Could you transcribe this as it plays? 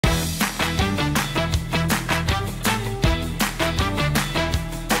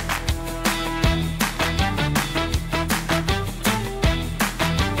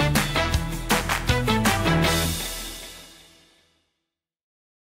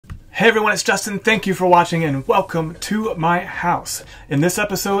Hey everyone, it's Justin. Thank you for watching and welcome to my house. In this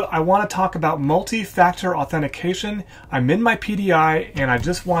episode, I want to talk about multi-factor authentication. I'm in my PDI and I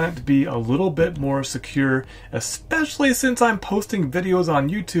just want it to be a little bit more secure, especially since I'm posting videos on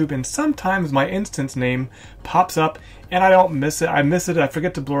YouTube and sometimes my instance name pops up and I don't miss it. I miss it, I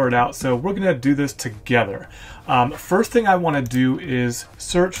forget to blur it out, so we're going to do this together. First thing I want to do is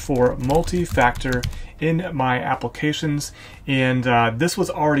search for multi-factor in my applications, and this was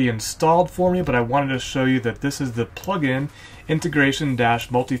already installed for me, but I wanted to show you that this is the plugin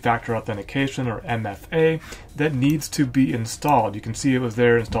integration-multifactor authentication, or MFA, that needs to be installed. You can see it was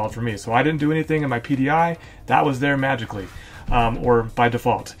there installed for me, so I didn't do anything in my PDI. That was there magically, or by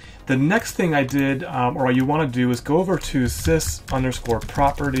default. The next thing I did, or you want to do, is go over to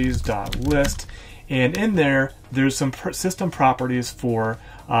sys_properties.list, and in there, there's some system properties for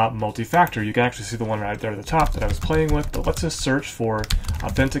multi-factor. You can actually see the one right there at the top that I was playing with, but let's just search for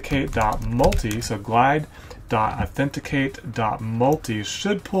authenticate.multi. So glide.authenticate.multi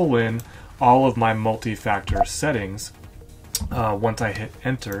should pull in all of my multi-factor settings once I hit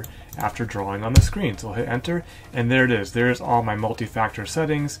enter after drawing on the screen. So I'll hit enter, and there it is. There's all my multi-factor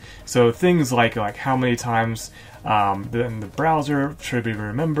settings. So things like how many times in the browser should be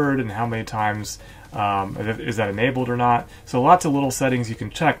remembered, and how many times is that enabled or not. So lots of little settings you can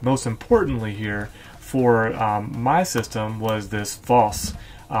check. Most importantly here for my system was this false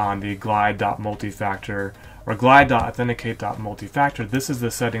on the glide.multifactor or glide.authenticate.multifactor. This is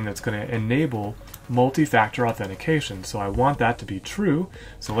the setting that's going to enable multi-factor authentication. So I want that to be true.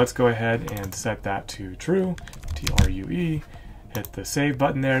 So let's go ahead and set that to true, TRUE. Hit the save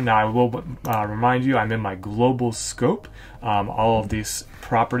button there. Now I will remind you I'm in my global scope. All of these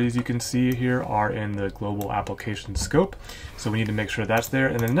properties you can see here are in the global application scope. So we need to make sure that's there.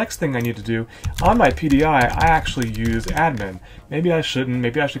 And the next thing I need to do on my PDI, I actually use admin. Maybe I shouldn't,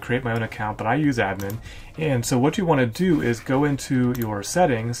 maybe I should create my own account, but I use admin. And so what you want to do is go into your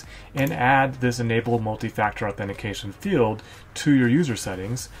settings and add this enable multi-factor authentication field to your user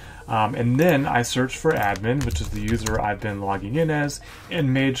settings. And then I searched for admin, which is the user I've been logging in as,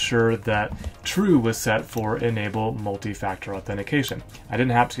 and made sure that true was set for enable multi-factor authentication. I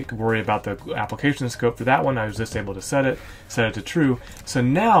didn't have to worry about the application scope for that one. I was just able to set it to true. So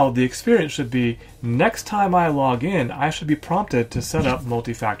now the experience should be, next time I log in, I should be prompted to set up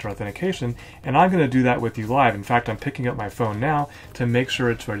multi-factor authentication, and I'm going to do that with you live. In fact, I'm picking up my phone now to make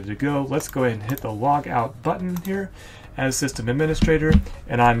sure it's ready to go. Let's go ahead and hit the log out button here as system administrator,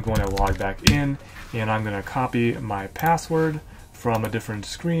 and I'm going to log back in, and I'm going to copy my password from a different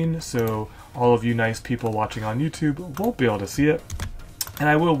screen so all of you nice people watching on YouTube won't be able to see it. And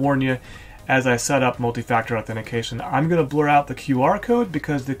I will warn you, as I set up multi-factor authentication, I'm going to blur out the QR code,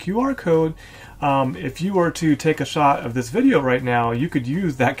 because the QR code, if you were to take a shot of this video right now, you could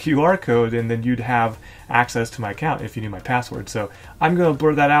use that QR code and then you'd have access to my account if you knew my password. So I'm going to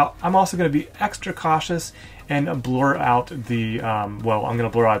blur that out. I'm also going to be extra cautious and blur out the, well, I'm going to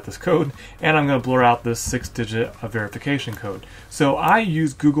blur out this code, and I'm going to blur out this 6-digit verification code. So I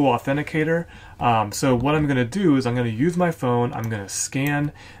use Google Authenticator. So what I'm going to do is I'm going to use my phone, I'm going to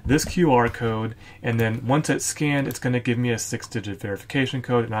scan this QR code, and then once it's scanned, it's going to give me a 6-digit verification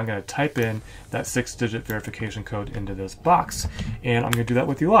code, and I'm going to type in that 6-digit verification code into this box. And I'm going to do that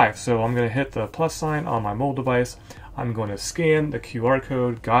with you live. So I'm going to hit the plus sign on my mobile device. I'm going to scan the QR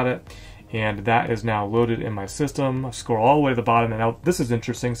code, got it. And that is now loaded in my system. I'll scroll all the way to the bottom, and now this is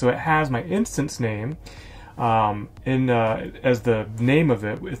interesting. So it has my instance name as the name of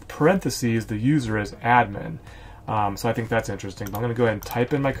it, with parentheses, the user is admin. So I think that's interesting. But I'm going to go ahead and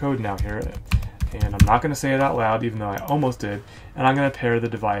type in my code now here, and I'm not going to say it out loud, even though I almost did. And I'm going to pair the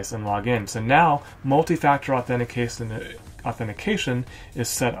device and log in. So now multi-factor authentication is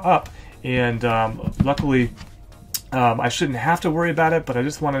set up, and luckily, I shouldn't have to worry about it, but I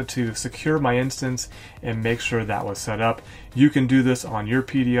just wanted to secure my instance and make sure that was set up. You can do this on your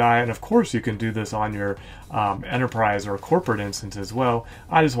PDI, and of course you can do this on your enterprise or corporate instance as well.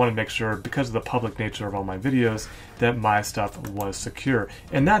 I just want to make sure, because of the public nature of all my videos, that my stuff was secure.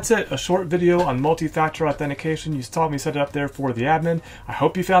 And that's it, a short video on multi-factor authentication. You saw me set it up there for the admin. I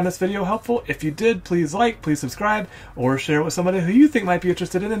hope you found this video helpful. If you did, please like, please subscribe, or share it with somebody who you think might be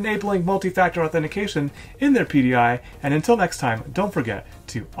interested in enabling multi-factor authentication in their PDI. And until next time, don't forget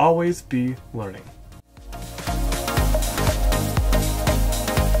to always be learning.